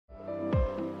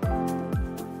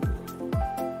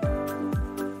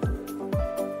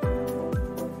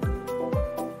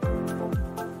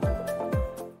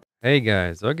Hey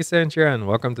guys, Augiesaint here and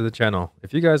welcome to the channel.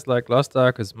 If you guys like Lost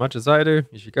Ark as much as I do,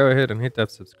 you should go ahead and hit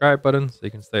that subscribe button so you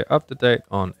can stay up to date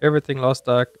on everything Lost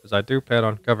Ark, as I do plan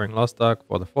on covering Lost Ark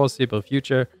for the foreseeable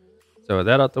future. So with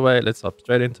that out the way, let's hop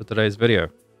straight into today's video.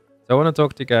 So I want to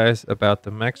talk to you guys about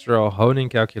the Maxroll honing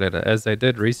calculator, as they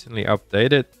did recently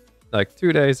update it, like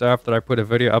 2 days after I put a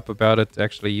video up about it to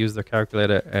actually use the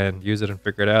calculator and use it and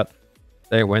figure it out.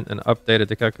 They went and updated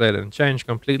the calculator and changed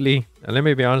completely. And let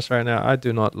me be honest right now, I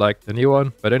do not like the new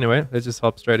one. But anyway, let's just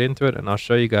hop straight into it and I'll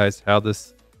show you guys how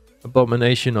this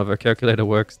abomination of a calculator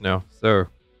works now. So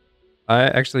I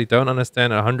actually don't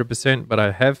understand it 100%, but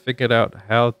I have figured out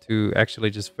how to actually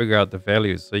just figure out the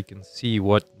values so you can see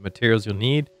what materials you'll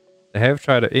need. They have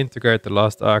tried to integrate the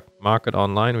Lost Ark Market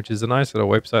Online, which is a nice little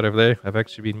website over there. I've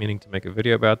actually been meaning to make a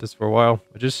video about this for a while.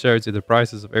 It just shows you the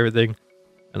prices of everything,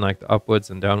 and like the upwards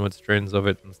and downwards trends of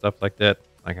it and stuff like that,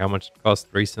 like how much it cost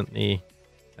recently.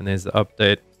 And there's the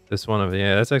update. This one over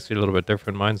here, that's actually a little bit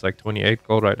different. Mine's like 28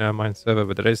 gold right now, mine's server,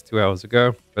 but it is 2 hours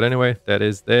ago. But anyway, that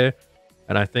is there.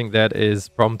 And I think that is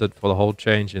prompted for the whole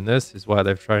change in this, is why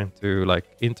they're trying to like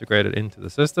integrate it into the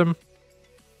system.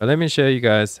 But let me show you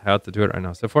guys how to do it right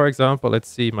now. So for example, let's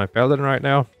see my paladin right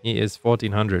now. He is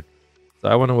 1400. So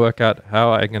I want to work out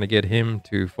how I'm going to get him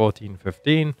to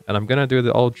 1415. And I'm going to do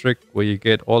the old trick where you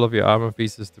get all of your armor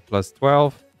pieces to plus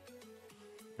 12.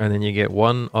 And then you get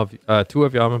two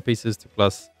of your armor pieces to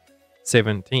plus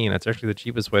 17. That's actually the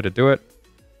cheapest way to do it.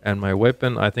 And my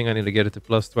weapon, I think I need to get it to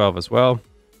plus 12 as well.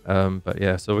 But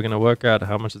yeah, so we're going to work out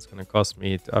how much it's going to cost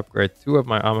me to upgrade two of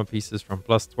my armor pieces from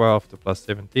plus 12 to plus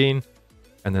 17.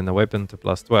 And then the weapon to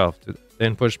plus 12 to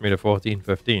then push me to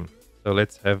 1415. So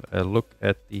let's have a look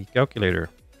at the calculator.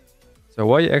 So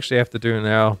what you actually have to do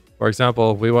now, for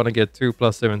example, we want to get 2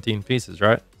 plus 17 pieces,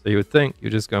 right? So you would think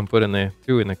you're just going to put in there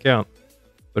 2 in the count.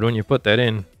 But when you put that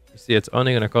in, you see it's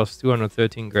only going to cost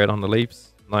 213 grade on the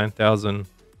leaps, 9,000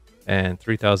 and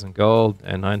 3,000 gold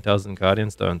and 9,000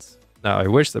 guardian stones. Now I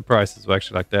wish the prices were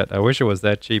actually like that. I wish it was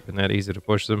that cheap and that easy to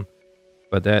push them.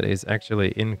 But that is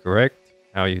actually incorrect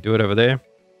how you do it over there.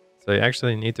 So you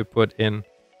actually need to put in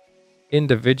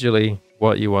individually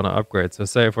what you want to upgrade. So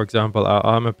say for example our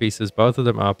armor pieces, both of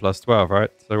them are plus 12, right?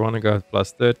 So we want to go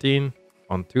plus 13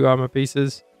 on 2 armor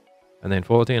pieces, and then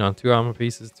 14 on 2 armor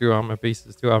pieces, 2 armor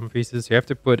pieces, 2 armor pieces. You have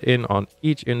to put in on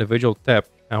each individual tab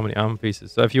how many armor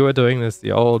pieces. So if you were doing this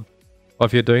or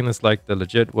if you're doing this like the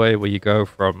legit way where you go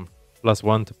from plus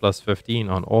 1 to plus 15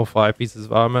 on all 5 pieces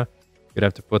of armor, you'd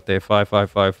have to put there 5, 5,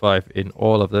 5, 5 in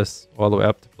all of this all the way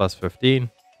up to plus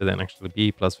 15 to then actually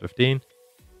be plus 15.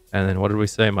 And then what did we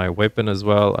say? My weapon as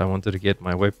well. I wanted to get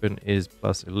my weapon is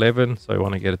plus 11. So I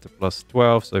want to get it to plus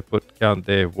 12. So I put count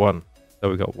there 1. So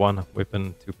we got 1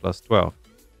 weapon to plus 12.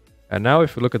 And now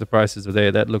if we look at the prices of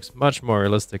there, that looks much more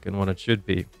realistic than what it should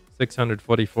be.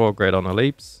 644 grade on the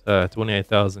leaps,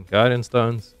 28,000 guardian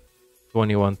stones,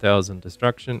 21,000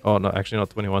 destruction. Oh, no, actually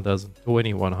not 21,000,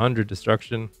 2,100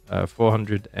 destruction,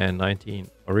 419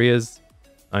 arrears,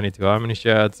 92 harmony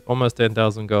shards, almost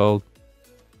 10,000 gold,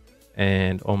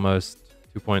 and almost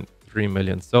 2.3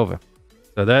 million silver.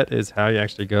 So that is how you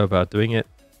actually go about doing it.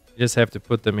 You just have to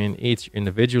put them in each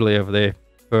individually over there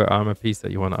per armor piece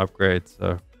that you want to upgrade.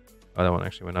 So that one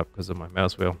actually went up because of my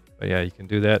mouse wheel. But yeah, you can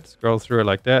do that. Scroll through it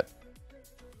like that.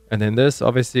 And then this,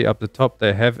 obviously up the top,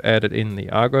 they have added in the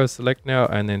Argo select now,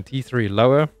 and then T3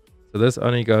 lower. So this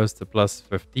only goes to plus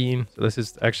 15. So this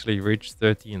is actually reached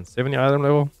 30 and 70 item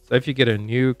level. So if you get a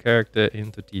new character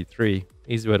into T3,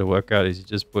 easy way to work out is you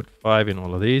just put 5 in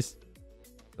all of these.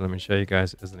 So let me show you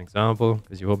guys as an example,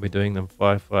 because you will be doing them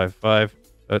 5, 5, 5.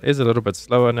 So it is a little bit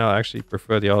slower now. I actually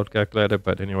prefer the old calculator,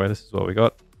 but anyway, this is what we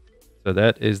got. So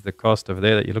that is the cost over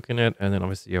there that you're looking at. And then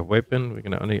obviously your weapon, we're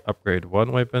going to only upgrade 1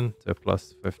 weapon to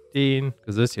plus 15,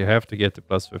 because this you have to get to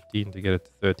plus 15 to get it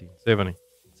to 1370.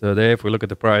 So there, if we look at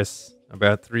the price,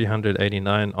 about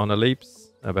 389 on the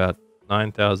leaps, about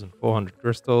 9,400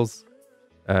 crystals,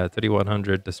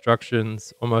 3,100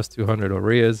 destructions, almost 200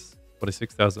 arrears,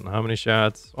 46,000 harmony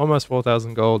shards, almost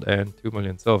 4,000 gold, and 2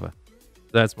 million silver.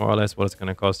 So that's more or less what it's going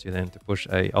to cost you then to push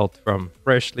a alt from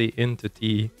freshly into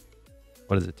T3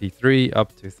 up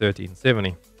to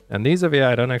 1370. And these over here,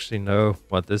 I don't actually know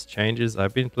what this changes.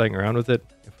 I've been playing around with it.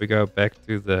 If we go back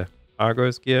to the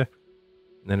Argos gear,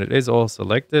 and then it is all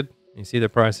selected. You see the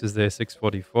price is there,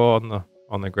 644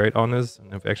 on the great honors.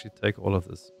 And if we actually take all of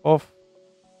this off,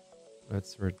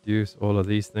 let's reduce all of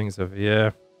these things over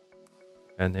here.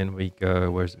 And then we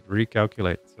go, where's it?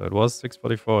 Recalculate. So it was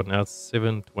 644, now it's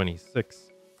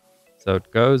 726. So it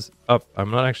goes up.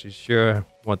 I'm not actually sure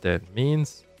what that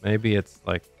means. Maybe it's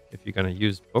like if you're going to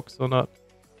use books or not.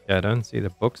 Yeah, I don't see the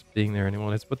books being there anymore.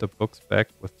 Let's put the books back.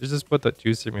 Just put the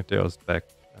juicing materials back,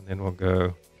 and then we'll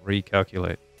go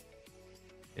recalculate.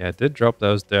 Yeah, I did drop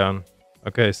those down.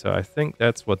 Okay, so I think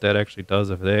that's what that actually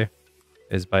does over there.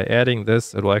 Is by adding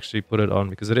this, it will actually put it on,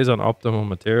 because it is on optimal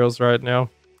materials right now.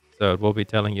 So it will be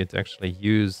telling you to actually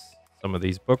use some of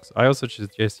these books. I also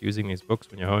suggest using these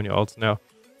books when you hone your alts now.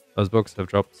 Those books have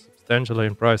dropped substantially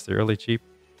in price. They're really cheap.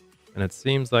 And it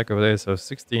seems like over there, so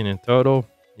 16 in total.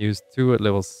 Use 2 at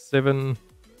level 7,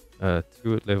 2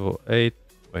 at level 8.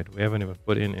 Wait, we haven't even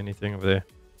put in anything over there.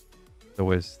 So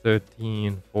there's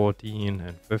 13, 14,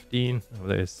 and 15. Over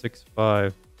there is 6,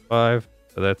 5, 5.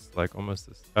 So that's like almost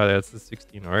this. Oh, that's the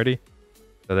 16 already.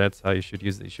 So that's how you should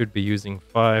use it. You should be using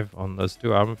 5 on those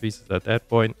 2 armor pieces at that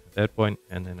point,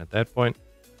 and then at that point,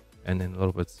 and then a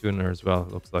little bit sooner as well.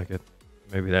 It looks like it.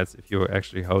 Maybe that's if you're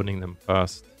actually honing them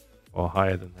fast or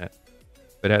higher than that.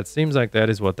 But it seems like that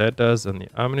is what that does. And the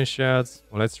harmony shards,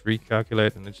 well, let's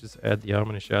recalculate, and let's just add the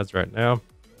harmony shards right now.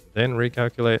 Then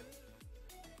recalculate.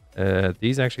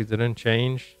 These actually didn't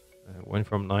change. Went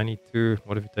from 92.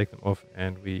 What if you take them off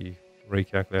and we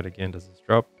recalculate again? Does this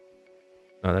drop?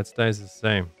 No, that stays the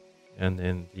same. And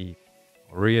then the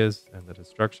Warriors and the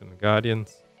Destruction, the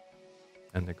Guardians,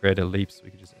 and the Greater Leaps, we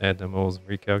can just add them all and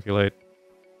recalculate.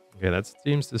 Okay, that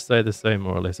seems to stay the same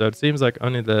more or less. So it seems like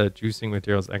only the juicing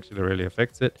materials actually really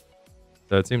affects it.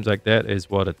 So it seems like that is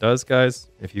what it does, guys.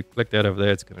 If you click that over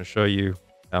there, it's going to show you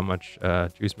how much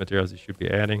juice materials you should be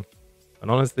adding. And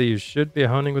honestly, you should be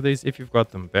honing with these if you've got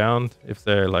them bound. If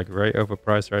they're like very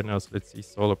overpriced right now, so let's see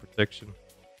solar protection.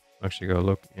 Actually go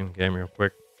look in game real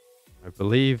quick. I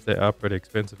believe they are pretty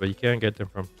expensive, but you can get them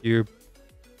from Cube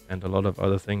and a lot of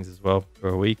other things as well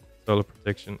per week. Solar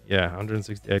protection, yeah,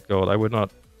 168 gold. I would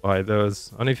not buy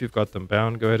those. Only if you've got them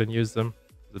bound, go ahead and use them.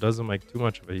 It doesn't make too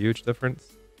much of a huge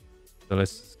difference. So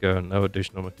let's just go no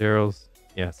additional materials.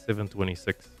 Yeah,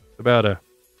 726. It's about a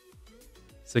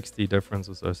 60 difference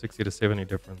or so, 60 to 70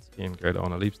 difference in Greater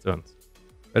Honor Leapstones.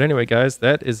 But anyway, guys,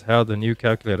 that is how the new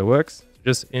calculator works.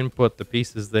 Just input the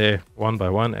pieces there one by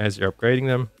one as you're upgrading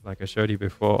them, like I showed you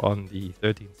before on the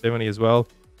 1370 as well.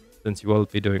 Since you will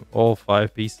be doing all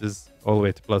 5 pieces all the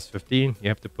way to plus 15, you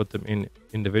have to put them in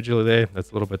individually there.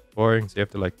 That's a little bit boring, so you have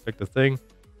to like click the thing.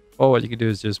 Or what you can do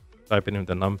is just type it in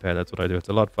the numpad. That's what I do. It's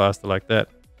a lot faster like that.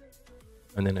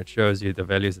 And then it shows you the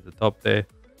values at the top there.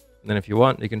 And then if you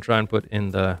want, you can try and put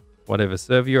in the whatever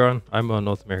server you're on. I'm on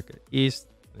North America East.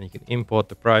 And you can import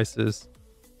the prices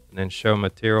and then show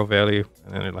material value.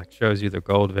 And then it like shows you the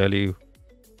gold value,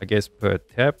 I guess, per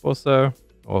tap or so.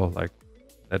 Or like,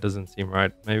 that doesn't seem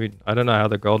right. Maybe, I don't know how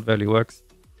the gold value works.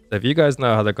 So if you guys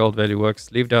know how the gold value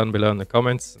works, leave down below in the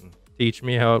comments and teach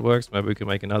me how it works. Maybe we can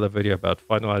make another video about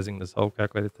finalizing this whole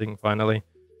calculator thing finally.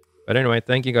 But anyway,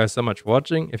 thank you guys so much for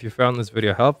watching. If you found this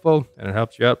video helpful and it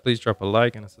helped you out, please drop a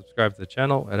like and a subscribe to the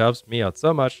channel. It helps me out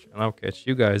so much, and I'll catch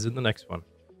you guys in the next one.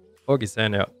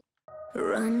 Augiesaint out.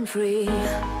 Run free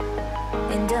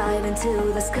and dive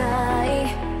into the sky.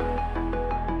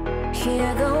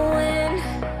 Hear the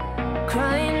wind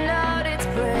crying.